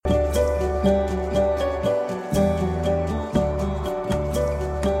Welcome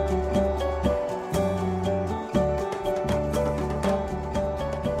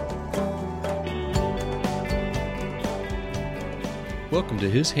to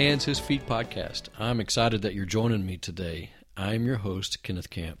His Hands, His Feet podcast. I'm excited that you're joining me today. I'm your host, Kenneth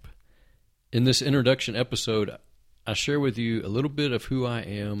Camp. In this introduction episode, I share with you a little bit of who I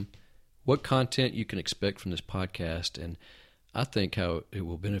am, what content you can expect from this podcast, and I think how it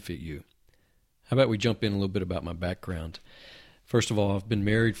will benefit you. How about we jump in a little bit about my background? First of all, I've been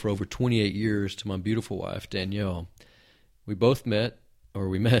married for over 28 years to my beautiful wife, Danielle. We met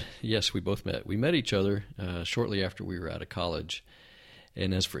each other shortly after we were out of college.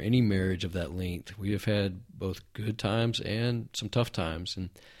 And as for any marriage of that length, we have had both good times and some tough times. And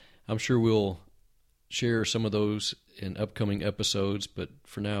I'm sure we'll share some of those in upcoming episodes, but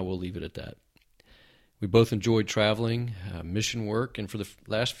for now, we'll leave it at that. We both enjoyed traveling, mission work, and for the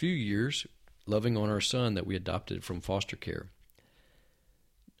last few years, loving on our son that we adopted from foster care.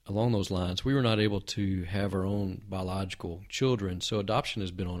 Along those lines, we were not able to have our own biological children, so adoption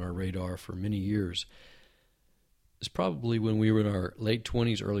has been on our radar for many years. It's probably when we were in our late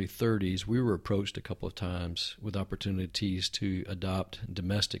 20s, early 30s, we were approached a couple of times with opportunities to adopt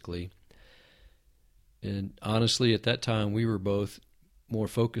domestically. And honestly, at that time, we were both more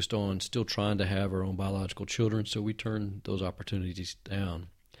focused on still trying to have our own biological children, so we turned those opportunities down.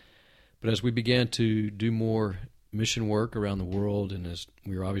 But as we began to do more mission work around the world, and as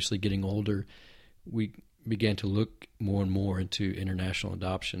we were obviously getting older, we began to look more and more into international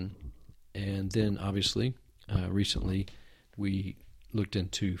adoption. And then, obviously, recently, we looked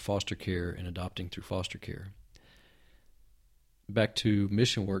into foster care and adopting through foster care. Back to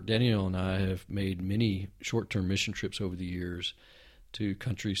mission work, Danielle and I have made many short-term mission trips over the years to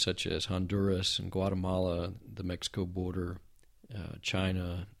countries such as Honduras and Guatemala, the Mexico border,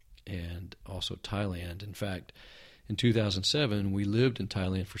 China, and also Thailand. In fact, in 2007, we lived in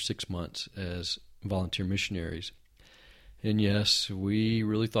Thailand for 6 months as volunteer missionaries. And yes, we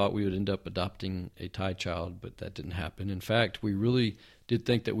really thought we would end up adopting a Thai child, but that didn't happen. In fact, we really did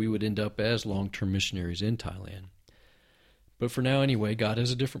think that we would end up as long-term missionaries in Thailand. But for now, anyway, God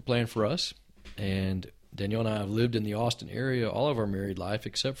has a different plan for us. And Danielle and I have lived in the Austin area all of our married life,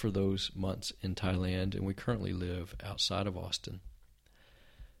 except for those months in Thailand, and we currently live outside of Austin.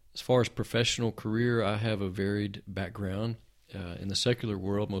 As far as professional career, I have a varied background. In the secular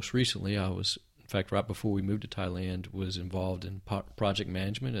world, most recently, in fact, right before we moved to Thailand, was involved in project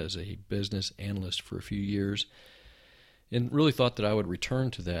management as a business analyst for a few years, and really thought that I would return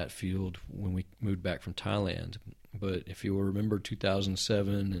to that field when we moved back from Thailand. But if you will remember,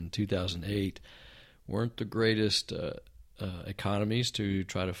 2007 and 2008 weren't the greatest economies to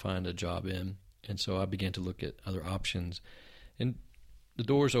try to find a job in, and so I began to look at other options. And the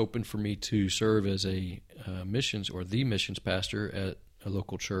doors opened for me to serve as the missions pastor at a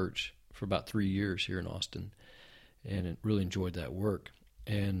local church for about 3 years here in Austin, and really enjoyed that work.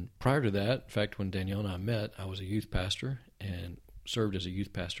 And prior to that, in fact, when Danielle and I met, I was a youth pastor and served as a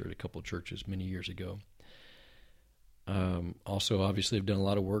youth pastor at a couple of churches many years ago. Also, obviously, I've done a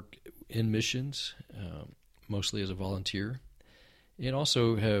lot of work in missions, mostly as a volunteer, and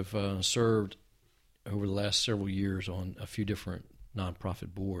also have served over the last several years on a few different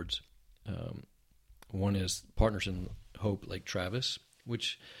nonprofit boards. One is Partners in Hope Lake Travis,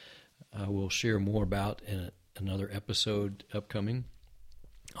 which I will share more about in another episode upcoming.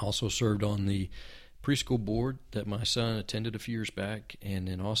 Also served on the preschool board that my son attended a few years back, and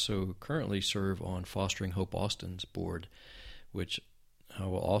then also currently serve on Fostering Hope Austin's board, which I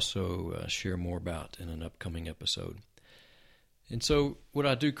will also share more about in an upcoming episode. And so what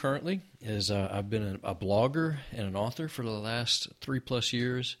I do currently is I've been a blogger and an author for the last 3+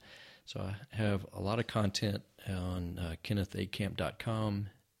 years. So I have a lot of content on kennethacamp.com.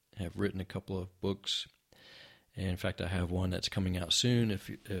 Have written a couple of books, and in fact, I have one that's coming out soon. If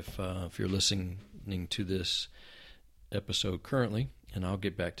you're listening to this episode currently, and I'll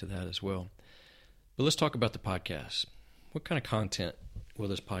get back to that as well. But let's talk about the podcast. What kind of content will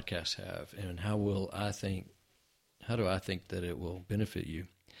this podcast have, and how do I think that it will benefit you?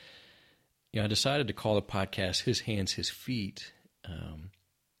 I decided to call the podcast "His Hands, His Feet," and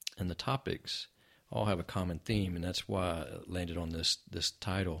the topics all have a common theme, and that's why I landed on this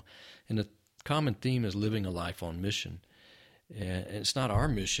title. And the common theme is living a life on mission. And it's not our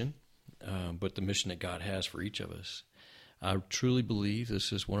mission, but the mission that God has for each of us. I truly believe,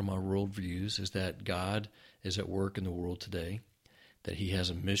 this is one of my worldviews, is that God is at work in the world today, that He has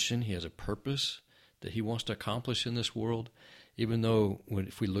a mission, He has a purpose that He wants to accomplish in this world, even though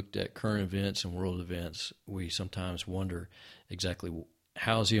if we looked at current events and world events, we sometimes wonder exactly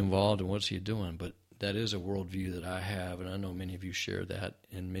how's he involved and what's he doing? But that is a worldview that I have, and I know many of you share that,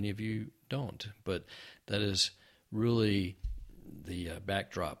 and many of you don't. But that is really the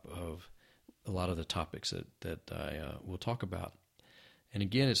backdrop of a lot of the topics that I will talk about. And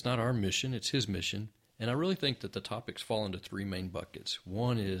again, it's not our mission, it's his mission. And I really think that the topics fall into three main buckets.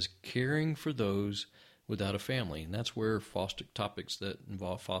 One is caring for those without a family, and that's where foster topics that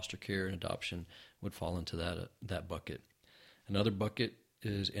involve foster care and adoption would fall into that bucket. Another bucket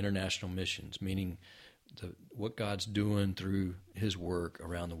is international missions, meaning what God's doing through his work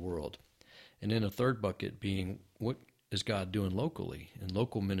around the world. And then a third bucket being what is God doing locally in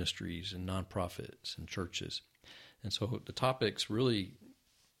local ministries and nonprofits and churches. And so the topics really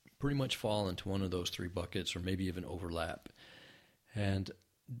pretty much fall into one of those three buckets, or maybe even overlap. And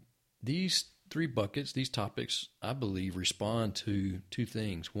these three buckets, these topics, I believe, respond to two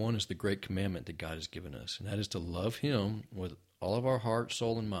things. One is the great commandment that God has given us, and that is to love him with all of our heart,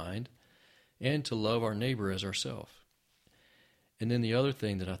 soul, and mind, and to love our neighbor as ourselves. And then the other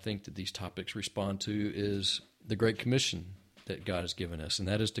thing that I think that these topics respond to is the Great Commission that God has given us, and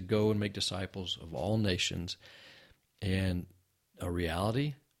that is to go and make disciples of all nations. And a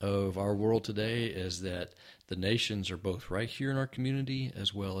reality of our world today is that the nations are both right here in our community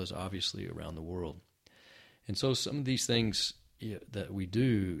as well as obviously around the world. And so some of these things that we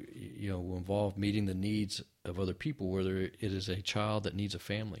do, will involve meeting the needs of other people, whether it is a child that needs a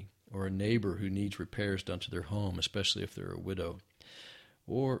family or a neighbor who needs repairs done to their home, especially if they're a widow,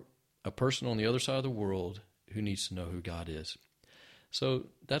 or a person on the other side of the world who needs to know who God is. So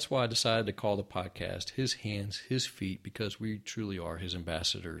that's why I decided to call the podcast His Hands, His Feet, because we truly are His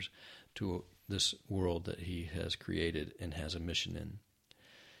ambassadors to this world that He has created and has a mission in.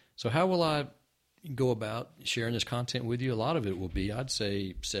 So how will I go about sharing this content with you? A lot of it will be, I'd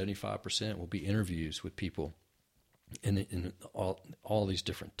say 75% will be interviews with people in all these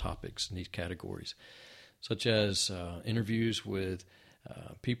different topics and these categories, such as interviews with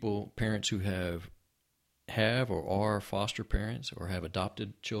people, parents who have or are foster parents or have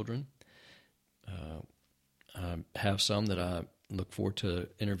adopted children. I have some that I look forward to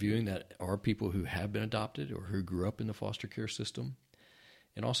interviewing that are people who have been adopted or who grew up in the foster care system,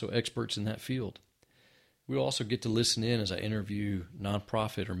 and also experts in that field. We'll also get to listen in as I interview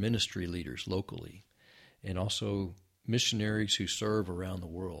nonprofit or ministry leaders locally, and also missionaries who serve around the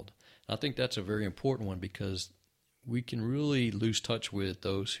world. I think that's a very important one because we can really lose touch with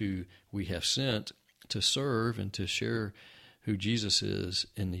those who we have sent to serve and to share who Jesus is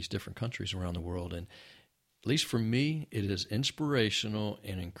in these different countries around the world. And at least for me, it is inspirational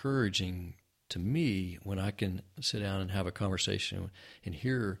and encouraging to me when I can sit down and have a conversation and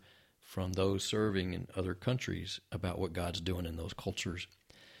hear from those serving in other countries about what God's doing in those cultures.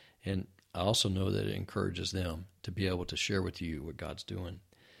 And I also know that it encourages them to be able to share with you what God's doing.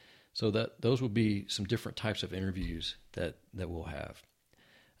 So that those will be some different types of interviews that we'll have.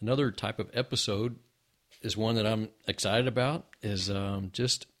 Another type of episode is one that I'm excited about, is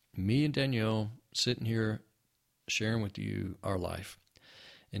just me and Danielle sitting here sharing with you our life.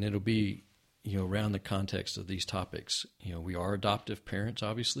 And it'll be, around the context of these topics. We are adoptive parents,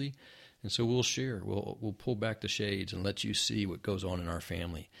 obviously, and so we'll share. We'll pull back the shades and let you see what goes on in our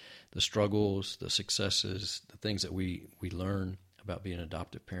family, the struggles, the successes, the things that we learn about being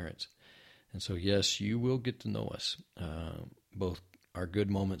adoptive parents. And so, yes, you will get to know us, both our good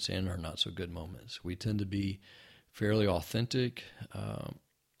moments and our not so good moments. We tend to be fairly authentic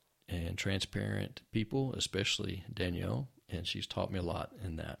and transparent people, especially Danielle, and she's taught me a lot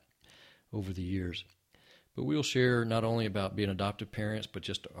in that over the years. But we'll share not only about being adoptive parents, but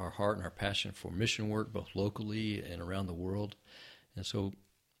just our heart and our passion for mission work, both locally and around the world. And so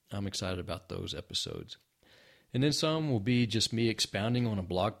I'm excited about those episodes. And then some will be just me expounding on a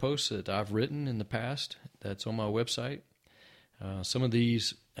blog post that I've written in the past that's on my website. Some of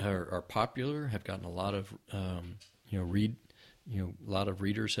these are popular, have gotten a lot of a lot of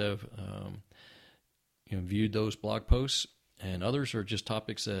readers have viewed those blog posts, and others are just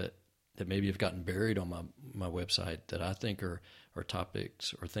topics that maybe have gotten buried on my website that I think are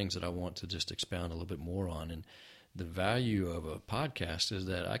topics or things that I want to just expound a little bit more on. And the value of a podcast is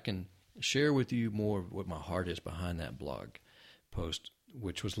that I can share with you more of what my heart is behind that blog post,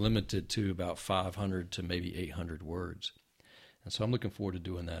 which was limited to about 500 to maybe 800 words. And so I'm looking forward to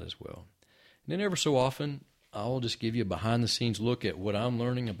doing that as well. And then every so often, I'll just give you a behind-the-scenes look at what I'm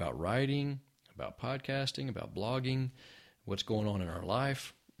learning about writing, about podcasting, about blogging, what's going on in our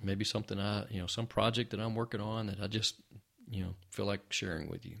life, maybe something some project that I'm working on that I just, feel like sharing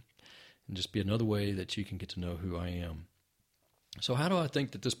with you. And just be another way that you can get to know who I am. So how do I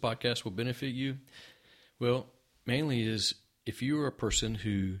think that this podcast will benefit you? Well, mainly is if you are a person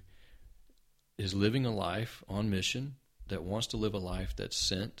who is living a life on mission, that wants to live a life that's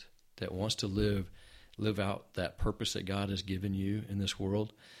sent, that wants to live out that purpose that God has given you in this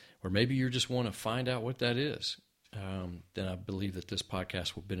world, or maybe you just want to find out what that is, then I believe that this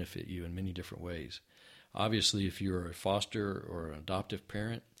podcast will benefit you in many different ways. Obviously, if you're a foster or an adoptive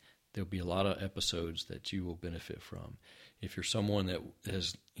parent, there'll be a lot of episodes that you will benefit from. If you're someone that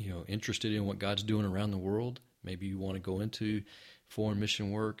is, interested in what God's doing around the world, maybe you want to go into foreign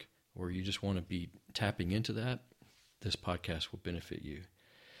mission work, or you just want to be tapping into that, this podcast will benefit you.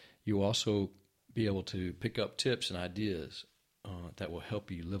 You'll also be able to pick up tips and ideas that will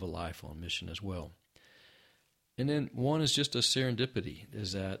help you live a life on mission as well. And then one is just a serendipity,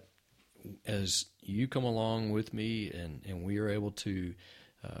 is that as you come along with me and we are able to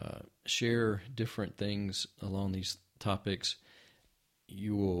share different things along these topics,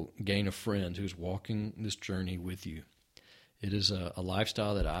 you will gain a friend who's walking this journey with you. It is a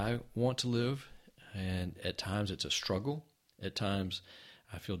lifestyle that I want to live, and at times it's a struggle. At times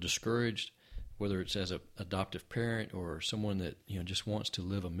I feel discouraged, whether it's as an adoptive parent or someone that just wants to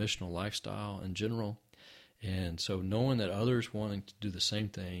live a missional lifestyle in general. And so knowing that others wanting to do the same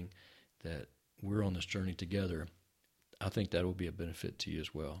thing, that we're on this journey together, I think that will be a benefit to you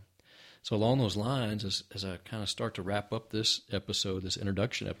as well. So along those lines, as I kind of start to wrap up this episode, this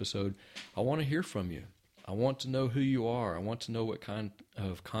introduction episode, I want to hear from you. I want to know who you are. I want to know what kind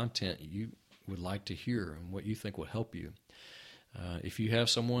of content you would like to hear and what you think will help you. If you have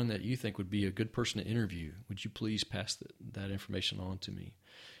someone that you think would be a good person to interview, would you please pass that information on to me?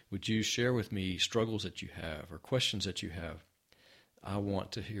 Would you share with me struggles that you have or questions that you have? I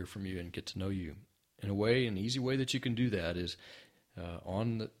want to hear from you and get to know you. In a way, an easy way that you can do that is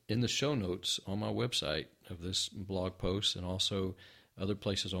in the show notes on my website of this blog post, and also other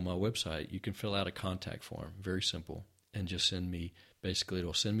places on my website, you can fill out a contact form, very simple, and just send me, basically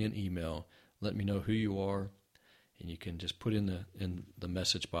it'll send me an email, let me know who you are, and you can just put in the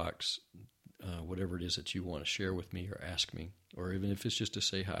message box whatever it is that you want to share with me or ask me, or even if it's just to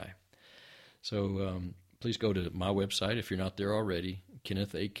say hi. So please go to my website if you're not there already,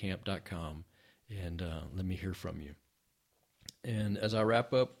 kennethacamp.com, and let me hear from you. And as I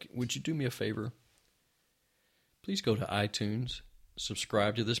wrap up, would you do me a favor? Please go to iTunes,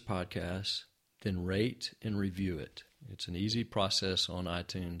 subscribe to this podcast, then rate and review it. It's an easy process on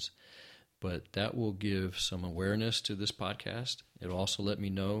iTunes, but that will give some awareness to this podcast. It'll also let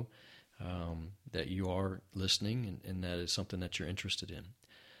me know that you are listening and that is something that you're interested in.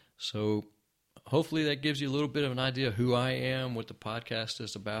 So hopefully that gives you a little bit of an idea of who I am, what the podcast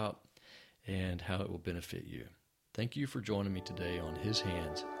is about, and how it will benefit you. Thank you for joining me today on His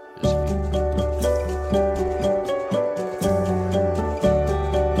Hands, His Feet.